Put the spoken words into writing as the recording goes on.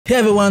Hey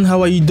everyone,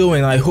 how are you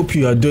doing? I hope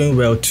you are doing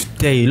well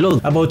today.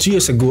 Look, about 2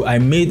 years ago I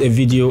made a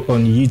video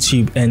on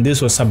YouTube and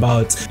this was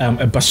about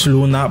a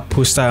Barcelona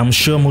poster. I'm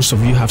sure most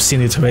of you have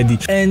seen it already,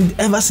 and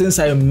ever since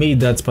I made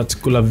that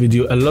particular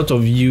video, a lot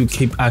of you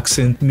keep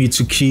asking me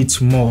to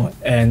create more,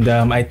 and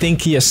I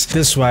think yes,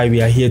 that's why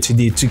we are here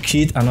today, to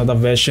create another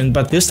version.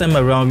 But this time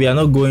around we are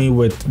not going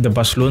with the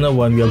Barcelona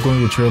one, we are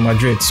going with Real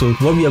Madrid. So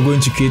what we are going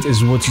to create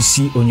is what you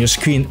see on your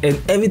screen, and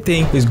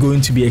everything is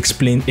going to be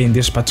explained in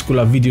this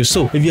particular video.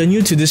 So if you're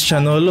new to this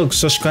channel, look,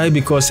 subscribe,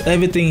 because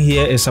everything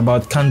here is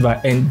about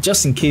Canva. And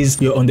just in case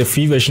you're on the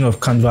free version of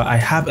Canva, I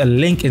have a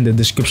link in the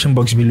description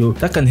box below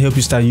that can help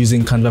you start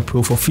using Canva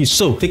Pro for free.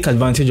 So take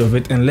advantage of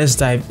it and let's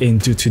dive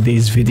into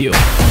today's video.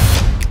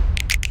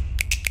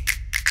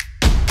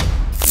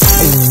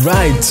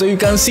 Right, so you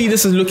can see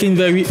this is looking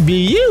very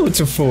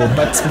beautiful,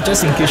 but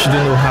just in case you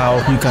don't know how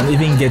you can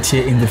even get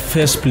here in the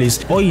first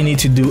place, all you need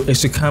to do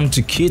is to come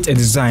to create a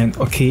design,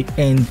 okay?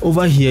 And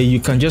over here you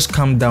can just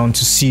come down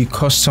to see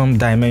custom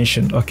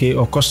dimension, okay,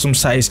 or custom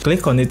size.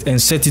 Click on it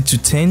and set it to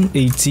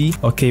 1080,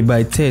 okay,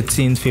 by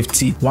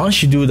 1350.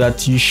 Once you do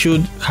that, you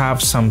should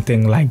have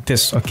something like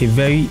this, okay?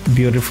 Very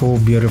beautiful.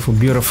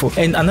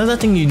 And another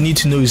thing you need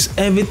to know is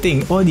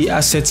everything, all the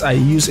assets I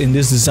use in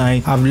this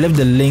design, I've left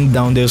the link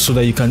down there so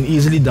that you can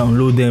easily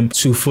download them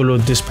to follow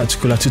this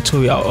particular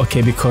tutorial,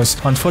 okay? Because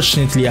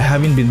unfortunately I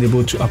haven't been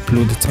able to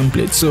upload the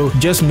template, so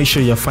just make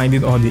sure you're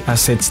finding all the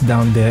assets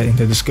down there in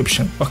the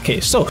description. Okay,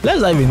 so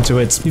let's dive into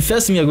it. The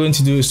first thing you're going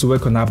to do is to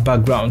work on our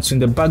background. So in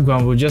the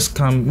background, we'll just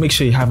make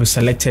sure you have it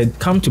selected,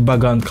 come to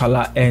background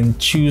color and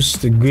choose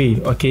the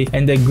gray, okay?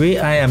 And the gray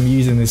I am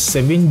using is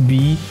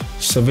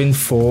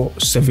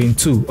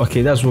 7B7472,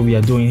 okay? That's what we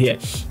are doing here.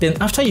 Then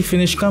after you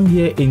finish, come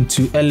here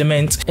into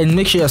element and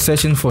make sure you're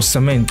searching for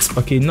cement,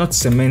 okay? Not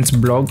cement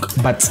block,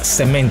 but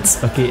cement,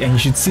 okay? And you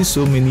should see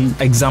so many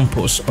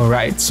examples. All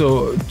right,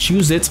 so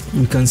choose it.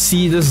 You can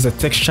see this is the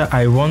texture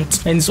I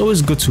want, and it's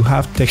always good to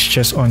have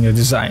textures on your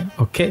design,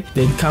 okay?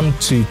 Then come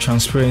to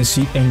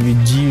transparency and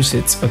reduce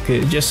it,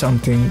 okay? Just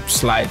something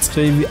slight.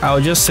 So I'll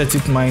just set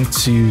it mine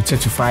to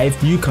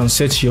 35. You can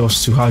set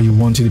yours to how you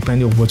want it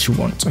depending on what you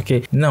want,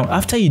 okay? Now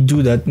after you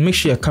do that, make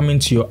sure you're coming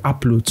to your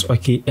uploads,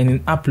 okay? And in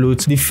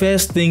uploads, the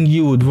first thing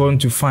you would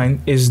want to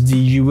find is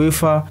the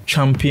UEFA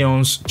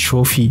Champions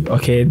trophy,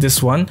 okay?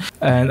 This one,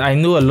 and I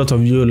know a lot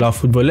of you love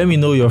football. Let me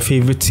know your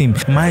favorite team.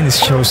 Mine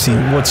is Chelsea.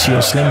 What's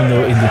yours? Let me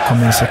know in the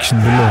comment section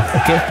below,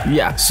 okay?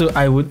 Yeah, so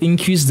I would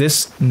increase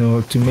this,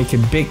 to make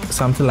it big,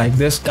 something like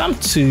this. Come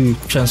to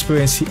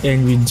transparency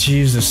and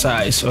reduce the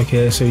size,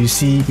 okay? So you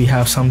see we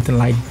have something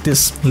like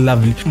this.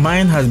 Lovely.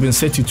 Mine has been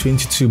set to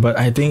 22, but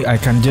I think I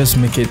can just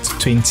make it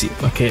 20,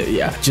 okay?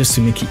 Yeah, just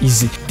to make it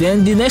easy.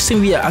 Then the next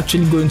thing we are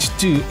actually going to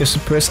do is to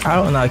press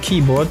R on our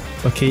keyboard,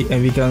 okay?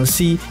 And we can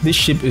see this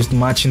shape is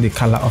matching the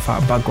color of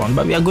our background,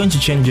 but we are going to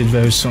change it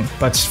very soon.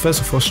 But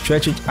first of all,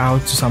 stretch it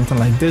out to something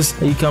like this,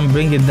 and you can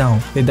bring it down.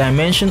 The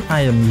dimension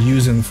I am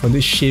using for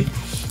this shape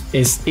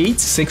is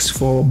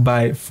 864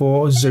 by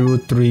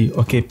 403,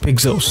 okay,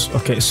 pixels,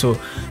 okay? So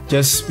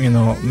just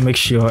make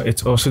sure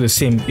it's also the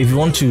same. If you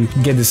want to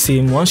get the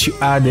same, once you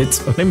add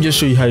it, let me just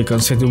show you how you can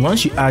set it.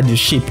 Once you add your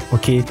shape,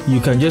 okay, you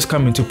can just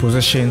come into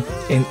position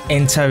and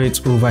enter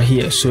it over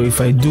here. So if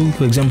I do,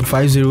 for example,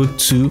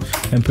 502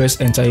 and press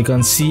enter, you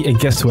can see it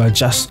gets to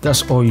adjust.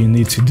 That's all you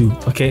need to do,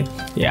 okay?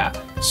 Yeah,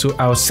 so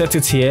I'll set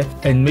it here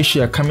and make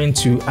sure you're coming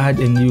to add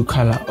a new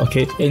color,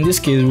 okay? In this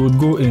case, we'll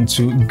go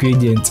into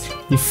gradient.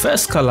 The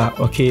first color,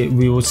 okay,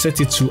 we will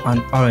set it to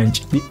an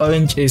orange. The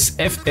orange is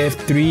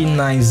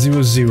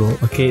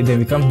FF3900, okay? Then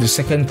we come to the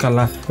second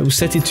color, we'll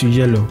set it to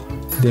yellow.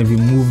 Then we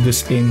move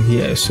this in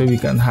here so we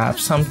can have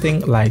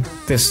something like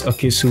this,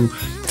 okay? So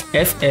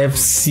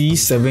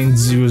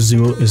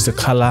FFC700 is the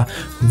color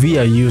we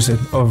are using.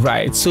 All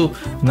right, so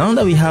now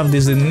that we have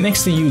this, the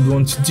next thing you would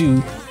want to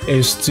do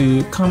is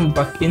to come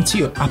back into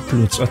your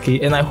uploads,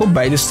 okay? And I hope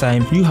by this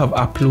time you have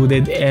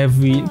uploaded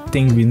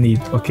everything we need,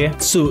 okay?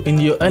 So in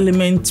your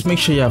elements, make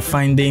sure you are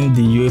finding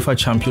the UEFA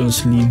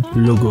Champions League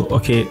logo,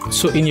 okay?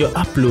 So in your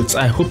uploads,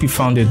 I hope you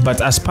found it, but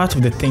as part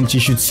of the things,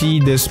 you should see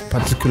this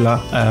particular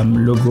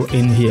logo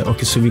in here,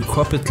 okay? So we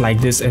crop it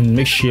like this and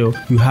make sure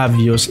you have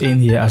yours in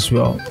here as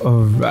well.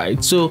 All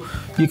right, so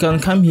you can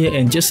come here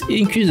and just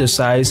increase the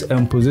size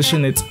and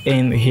position it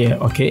in here,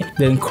 okay?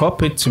 Then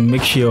crop it to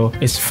make sure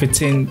it's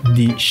fitting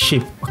the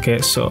shape, okay?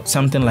 So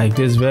something like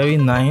this, very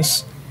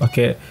nice,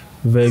 okay?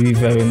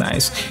 Very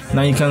nice.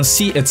 Now you can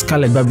see it's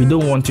colored, but we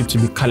don't want it to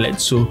be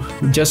colored, so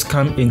we just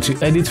come into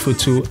edit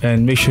photo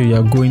and make sure you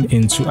are going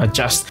into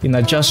adjust. In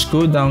adjust,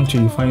 scroll down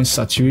till you find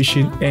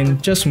saturation and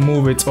just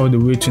move it all the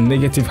way to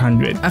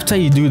 -100. After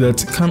you do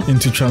that, come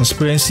into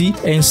transparency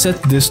and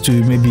set this to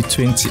maybe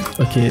 20,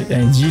 okay?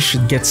 And you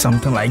should get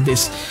something like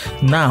this.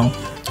 Now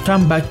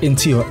come back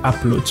into your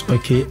uploads,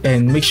 okay,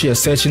 and make sure you're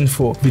searching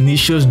for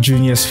Vinicius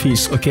Junior's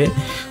face, okay.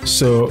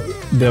 So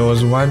there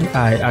was one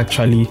I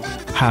actually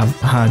have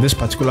this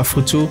particular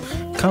photo.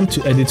 Come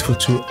to edit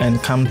photo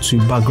and come to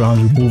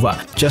background remover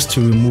just to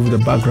remove the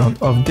background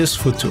of this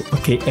photo,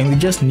 okay, and we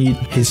just need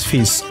his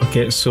face,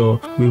 okay. So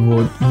we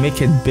will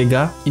make it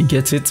bigger, you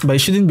get it, but it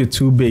shouldn't be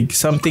too big,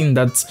 something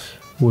that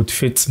would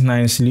fit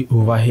nicely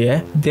over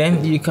here.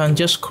 Then you can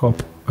just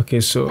crop,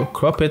 okay, so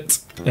crop it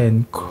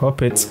and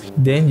crop it,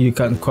 then you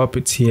can crop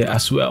it here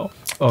as well,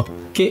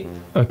 okay.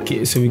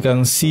 So we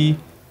can see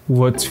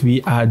what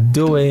we are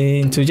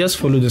doing. So just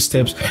follow the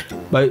steps,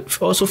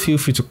 but also feel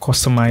free to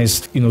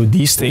customize, you know,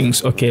 these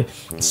things, okay.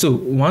 So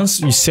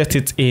once you set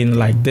it in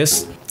like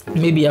this,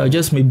 maybe I'll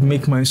just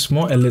make mine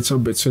small a little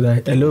bit so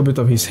that a little bit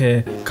of his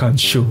hair can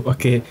show,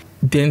 okay.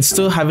 Then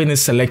still having it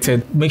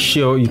selected, make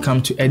sure you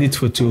come to edit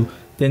photo,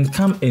 then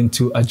come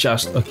into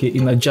adjust, okay.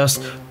 In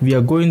adjust, we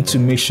are going to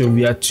make sure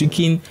we are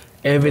tweaking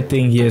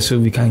everything here so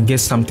we can get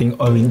something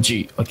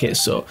orangey, okay.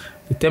 So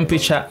the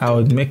temperature, I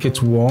would make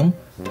it warm,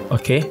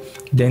 okay.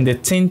 Then the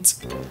tint,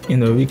 you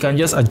know, we can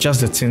just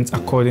adjust the tint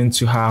according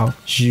to how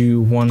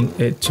you want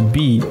it to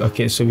be,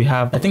 okay. So we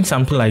have, I think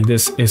something like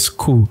this is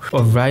cool,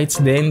 all right.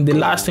 Then the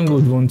last thing we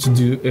would want to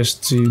do is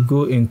to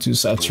go into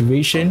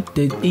saturation,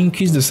 then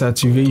increase the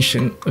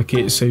saturation,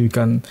 okay, so you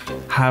can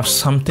have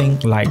something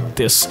like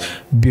this,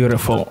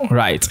 beautiful,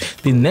 right.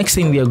 The next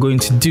thing we are going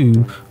to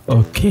do,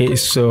 okay,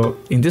 so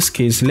in this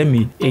case, let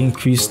me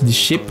increase the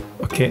shape,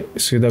 okay,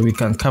 so that we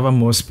can cover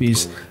more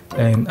space.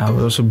 And I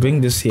will also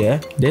bring this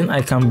here, then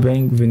I can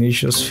bring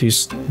Vinicius'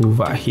 face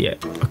over here,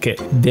 okay.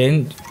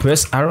 Then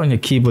press R on your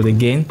keyboard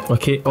again,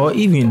 okay, or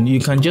even you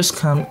can just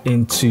come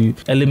into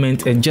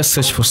element and just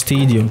search for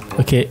stadium,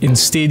 okay. In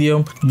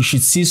stadium, you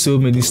should see so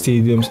many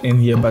stadiums in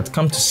here, but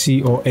come to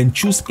see and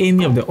choose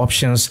any of the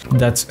options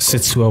that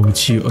sits well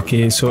with you,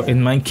 okay. So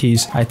in my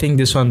case, I think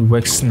this one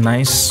works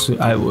nice, so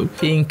I would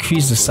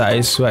increase the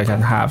size so I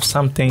can have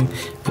something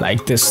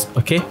like this,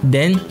 okay.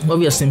 Then what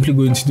we are simply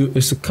going to do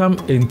is to come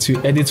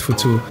into edit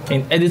photo.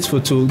 In edit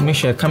photo, make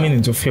sure you're coming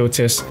into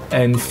filters,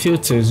 and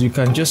filters, you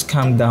can just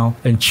come down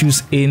and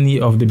choose any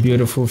of the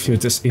beautiful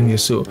filters in here.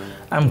 So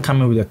I'm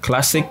coming with a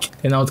classic,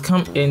 and I'll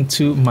come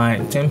into my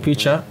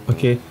temperature,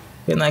 okay.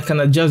 Then I can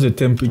adjust the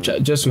temperature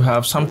just to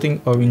have something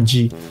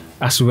orangey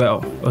as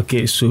well,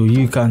 okay. So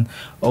you can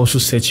also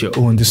set your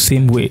own the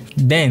same way.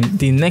 Then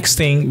the next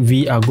thing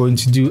we are going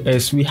to do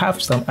is we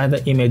have some other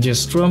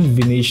images from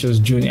Vinicius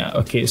Junior,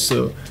 okay.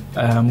 So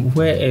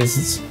where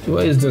is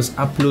this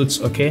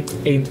uploads, okay.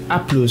 In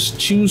uploads,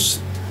 choose,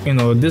 you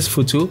know, this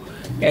photo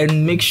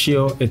and make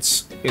sure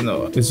it's, you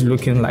know, it's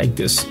looking like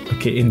this,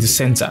 okay, in the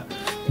center.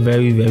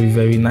 Very, very,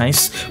 very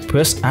nice.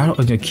 Press R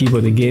on your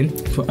keyboard again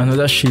for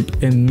another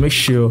shape and make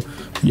sure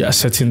you are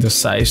setting the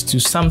size to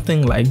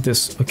something like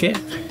this, okay.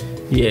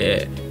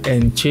 Yeah,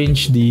 and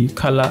change the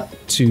color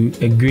to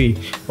a gray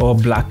or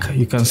black.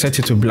 You can set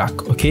it to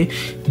black, okay.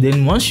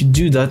 Then once you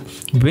do that,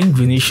 bring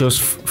Vinicius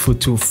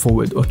photo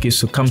forward, okay.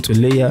 So come to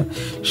layer,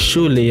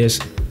 show layers,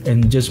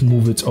 and just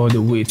move it all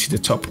the way to the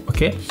top,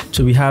 okay.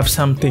 So we have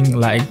something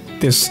like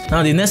this.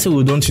 Now the next thing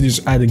we don't do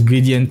is add a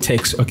gradient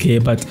text, okay.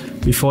 But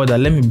before that,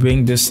 let me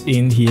bring this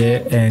in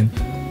here and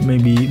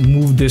maybe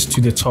move this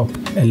to the top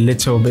a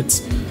little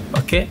bit,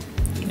 okay.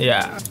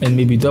 Yeah, and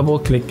maybe double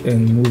click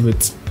and move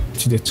it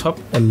to the top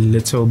a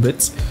little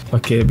bit,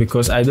 okay,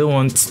 because I don't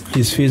want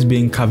his face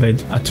being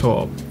covered at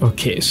all,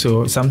 okay.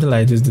 So something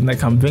like this. Then I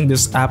can bring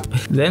this up,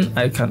 then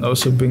I can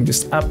also bring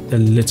this up a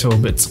little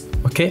bit,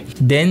 okay.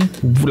 Then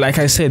like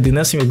I said, the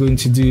next thing we're going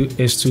to do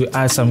is to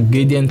add some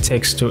gradient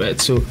text to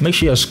it. So make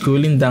sure you're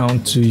scrolling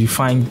down to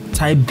find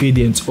type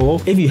gradient,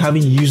 or if you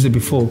haven't used it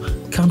before,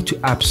 come to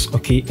apps,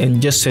 okay,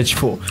 and just search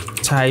for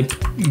type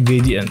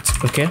gradient,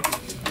 okay.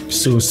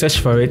 So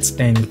search for it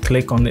and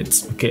click on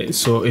it, okay.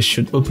 So it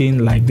should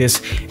open like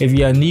this. If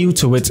you are new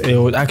to it, it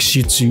would ask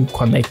you to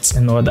connect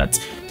and all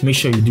that. Make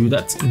sure you do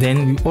that.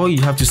 Then all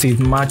you have to say is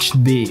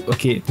Matchday,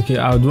 okay.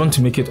 I would want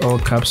to make it all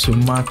caps, so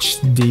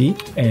Matchday,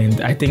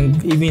 and I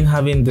think even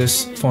having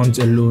this font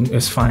alone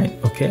is fine,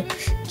 okay.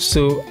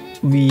 So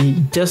we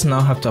just now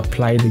have to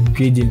apply the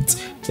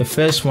gradient. The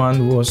first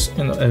one was,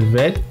 you know, a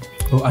red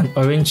or an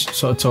orange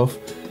sort of,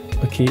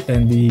 okay,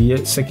 and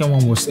the second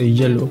one was a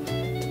yellow.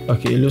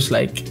 Okay, it looks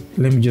like,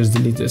 let me just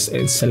delete this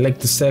and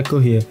select the circle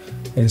here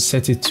and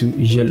set it to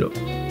yellow,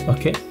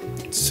 okay.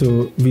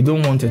 So we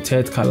don't want a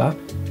third color,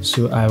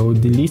 so I will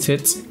delete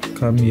it,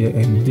 come here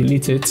and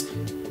delete it,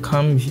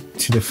 come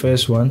to the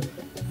first one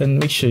and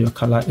make sure your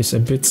color is a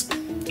bit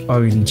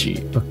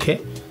orangey,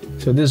 okay.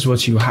 So this is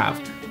what you have.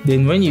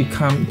 Then when you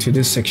come to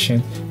this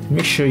section,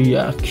 make sure you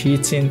are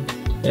creating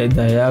a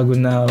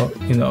diagonal,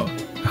 you know,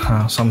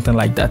 something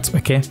like that,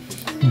 okay.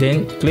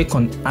 Then click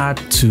on add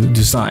to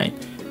design.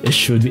 It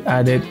should be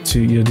added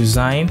to your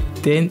design.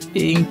 Then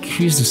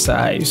increase the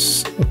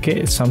size,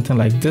 okay, something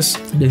like this.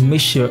 Then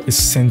make sure it's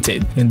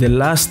centered. And the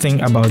last thing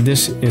about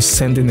this is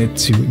sending it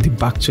to the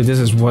back. So this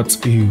is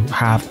what you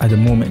have at the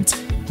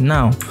moment.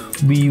 Now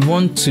we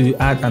want to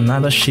add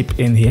another shape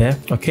in here,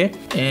 okay,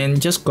 and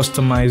just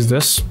customize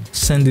this,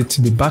 send it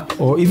to the back,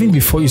 or even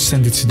before you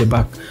send it to the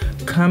back,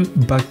 come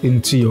back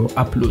into your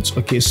uploads.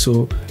 Okay,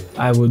 so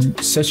I would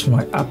search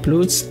my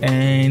uploads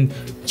and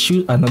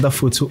choose another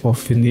photo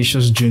of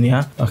Vinicius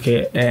Jr.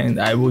 Okay, and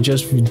I will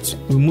just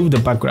remove the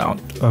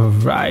background. All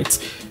right,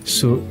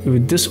 so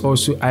with this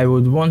also I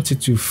would want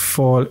it to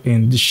fall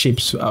in the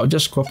shape, so I'll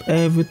just crop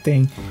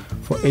everything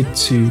for it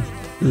to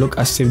look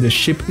as if the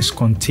shape is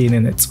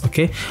containing it.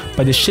 Okay,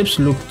 but the shapes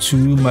look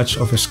too much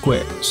of a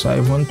square, so I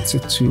want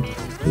it to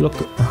look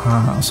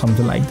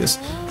something like this.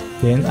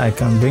 Then I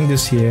can bring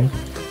this here,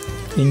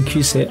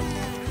 increase it.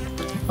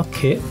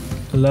 Okay,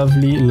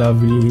 lovely.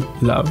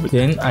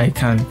 Then I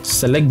can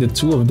select the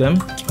two of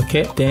them.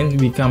 Okay, then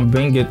we can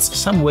bring it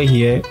somewhere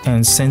here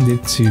and send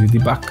it to the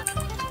back.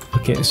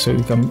 Okay, so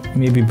we can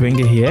maybe bring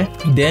it here.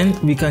 Then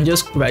we can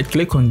just right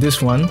click on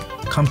this one,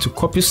 come to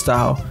copy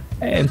style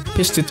and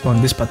paste it on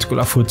this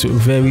particular photo.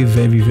 Very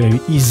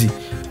easy.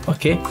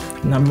 Okay,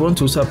 now we want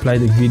to also apply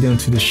the gradient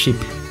to the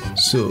shape,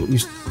 so we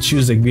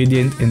choose the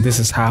gradient and this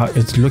is how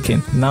it's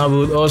looking. Now we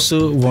would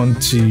also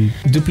want to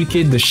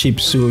duplicate the shape,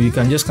 so you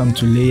can just come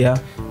to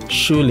layer,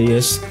 show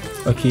layers.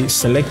 Okay,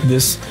 select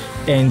this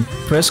and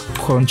press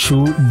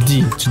Ctrl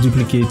D to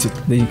duplicate it.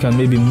 Then you can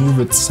maybe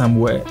move it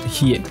somewhere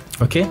here.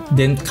 Okay,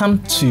 then come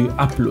to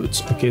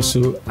uploads. Okay,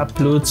 so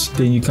uploads,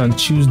 then you can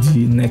choose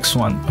the next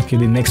one. Okay,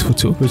 the next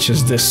photo, which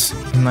is this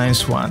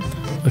nice one.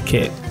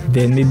 Okay,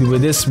 then maybe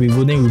with this we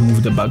wouldn't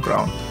remove the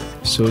background,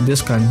 so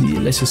this can be,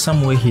 let's say,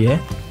 somewhere here.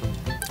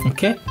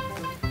 Okay,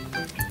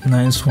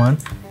 nice one.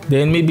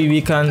 Then maybe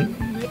we can,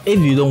 if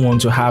you don't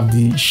want to have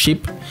the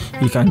shape,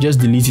 you can just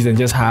delete it and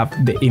just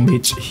have the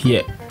image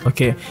here.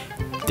 Okay,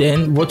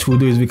 then what we'll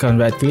do is we can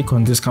right click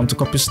on this, come to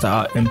copy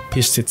style and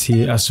paste it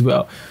here as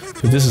well.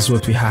 So this is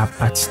what we have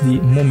at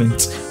the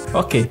moment.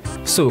 Okay,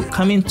 so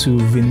coming to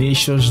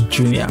Vinicius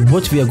Jr.,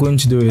 what we are going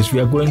to do is we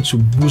are going to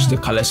boost the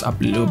colors up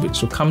a little bit.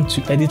 So come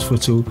to edit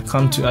photo,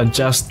 come to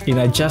adjust. In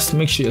adjust,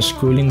 make sure you're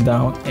scrolling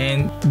down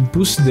and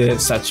boost the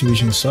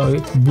saturation,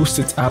 boost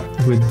it up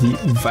with the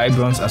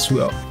vibrance as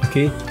well.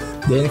 Okay,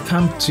 then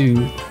come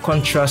to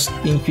contrast,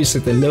 increase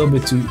it a little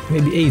bit to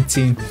maybe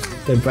 18.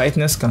 The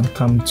brightness can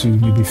come to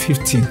maybe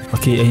 15.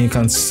 Okay, and you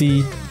can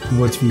see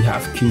what we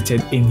have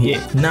created in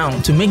here. Now,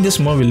 to make this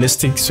more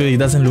realistic, so it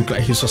doesn't look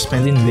like he's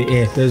suspending in the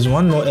air, there's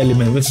one more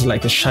element which is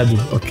like a shadow.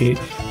 Okay,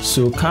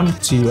 so come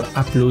to your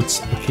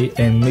uploads, okay,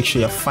 and make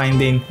sure you're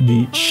finding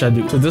the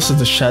shadow. So this is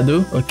the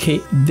shadow.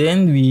 Okay,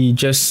 then we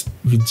just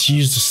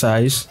reduce the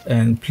size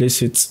and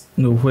place it,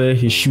 where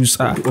his shoes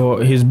are,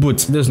 or his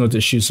boots. There's not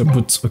a shoe, it's a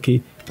boot.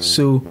 Okay,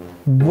 so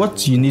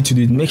what you need to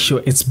do is make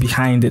sure it's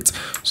behind it,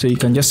 so you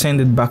can just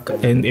send it back.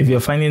 And if you're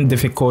finding it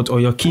difficult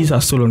or your keys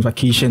are still on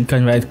vacation, you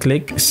can right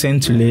click,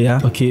 send to layer.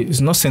 Okay, it's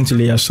not send to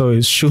layer, so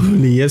it's show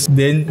layers.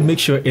 Then make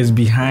sure it's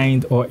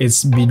behind or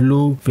it's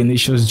below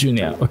Vinicius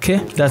Jr. Okay,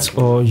 that's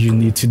all you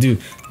need to do.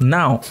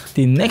 Now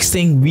the next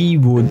thing we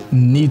would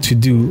need to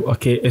do,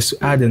 okay, is to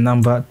add a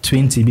number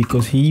 20,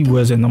 because he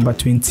wears a number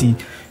 20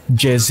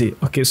 jersey.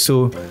 Okay,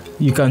 so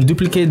you can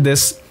duplicate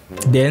this,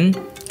 then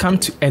come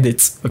to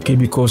edit. Okay,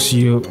 because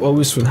you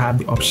always will have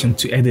the option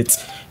to edit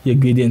your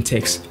gradient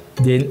text.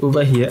 Then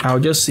over here I'll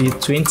just say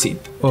 20,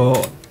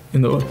 or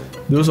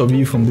those of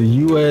you from the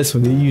US or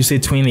the EU say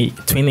 20.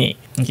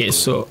 Okay,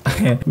 so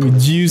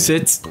reduce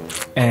it,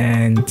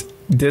 and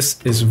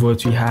this is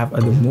what we have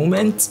at the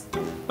moment.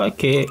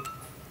 Okay,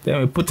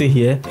 then we put it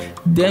here.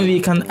 Then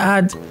we can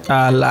add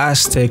our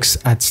last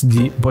text at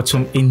the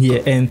bottom in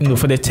here, and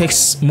for the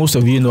text most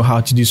of you know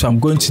how to do, so I'm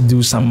going to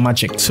do some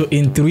magic. So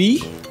in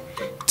 3,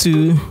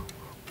 2,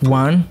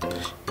 1,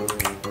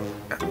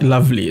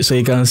 lovely. So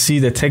you can see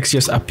the text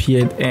just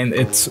appeared, and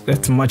it's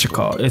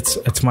magical.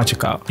 It's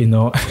magical,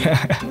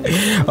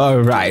 All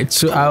right,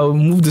 so I'll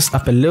move this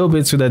up a little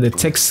bit so that the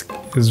text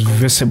is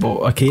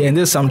visible. Okay, and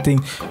there's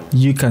something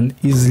you can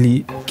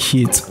easily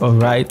kit. All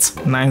right,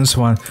 nice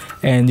one.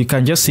 And you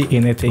can just say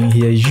anything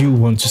here you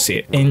want to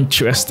say.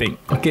 Interesting.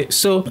 Okay,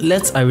 so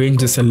let's arrange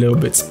this a little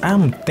bit.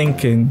 I'm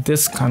thinking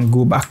this can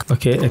go back.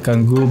 Okay, it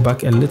can go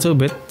back a little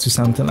bit to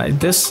something like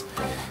this.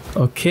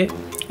 Okay,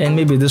 and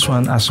maybe this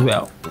one as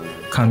well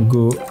can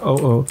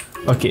go.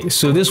 Okay,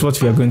 so this is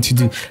what we are going to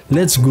do.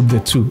 Let's group the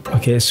two,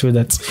 okay, so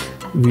that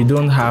we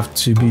don't have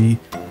to be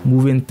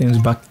moving things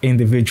back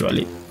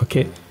individually.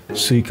 Okay,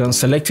 so you can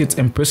select it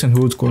and press and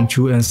hold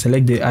Ctrl and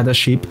select the other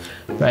shape,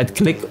 right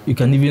click. You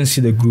can even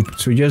see the group,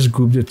 so just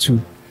group the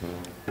two.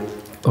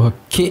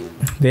 Okay,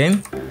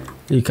 then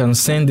you can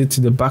send it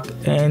to the back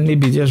and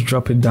maybe just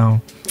drop it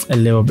down a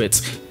little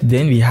bit.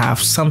 Then we have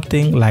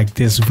something like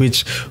this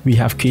which we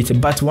have created.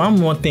 But one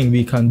more thing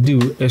we can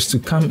do is to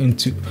come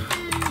into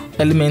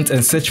element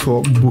and search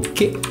for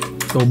bouquet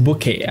or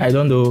bouquet. I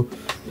don't know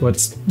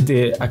what's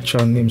the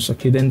actual names.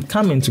 Okay, then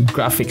come into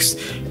graphics.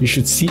 You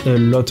should see a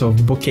lot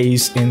of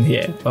bouquets in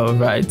here. All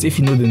right, if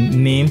you know the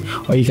name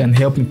or you can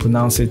help me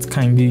pronounce it,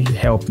 kindly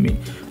help me.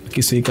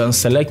 Okay, so you can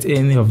select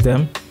any of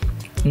them,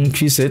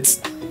 increase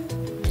it,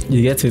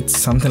 you get it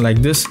something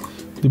like this.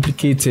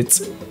 duplicate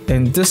it,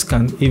 and this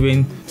can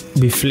even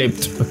be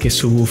flipped. Okay,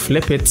 so we'll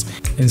flip it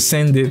and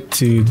send it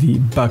to the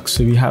back,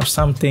 so we have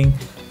something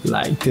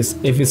like this.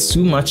 If it's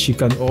too much, you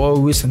can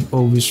always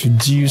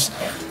reduce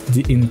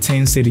the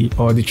intensity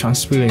or the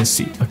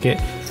transparency. Okay,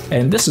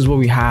 and this is what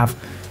we have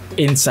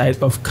inside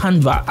of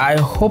Canva. I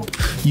hope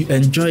you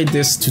enjoyed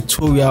this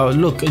tutorial.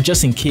 Look,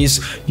 just in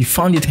case you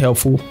found it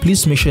helpful,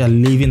 please make sure you're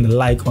leaving the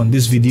like on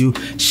this video,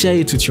 share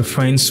it with your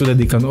friends so that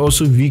they can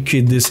also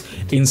recreate this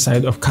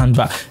inside of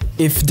Canva.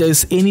 If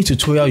there's any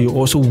tutorial you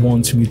also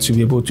want me to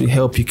be able to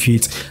help you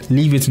create,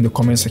 leave it in the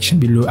comment section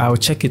below. I'll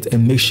check it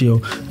and make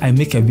sure I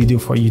make a video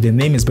for you. The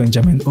name is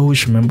Benjamin.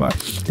 Always remember,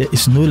 there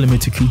is no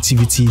limit to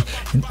creativity,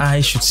 and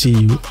I should see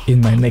you in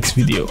my next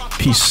video.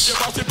 Peace.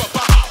 Bounce it, papa,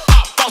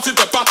 bounce it,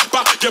 papa,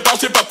 bounce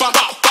it, papa,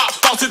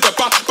 bounce it,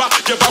 papa, bounce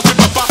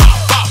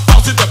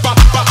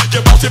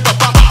it,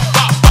 papa.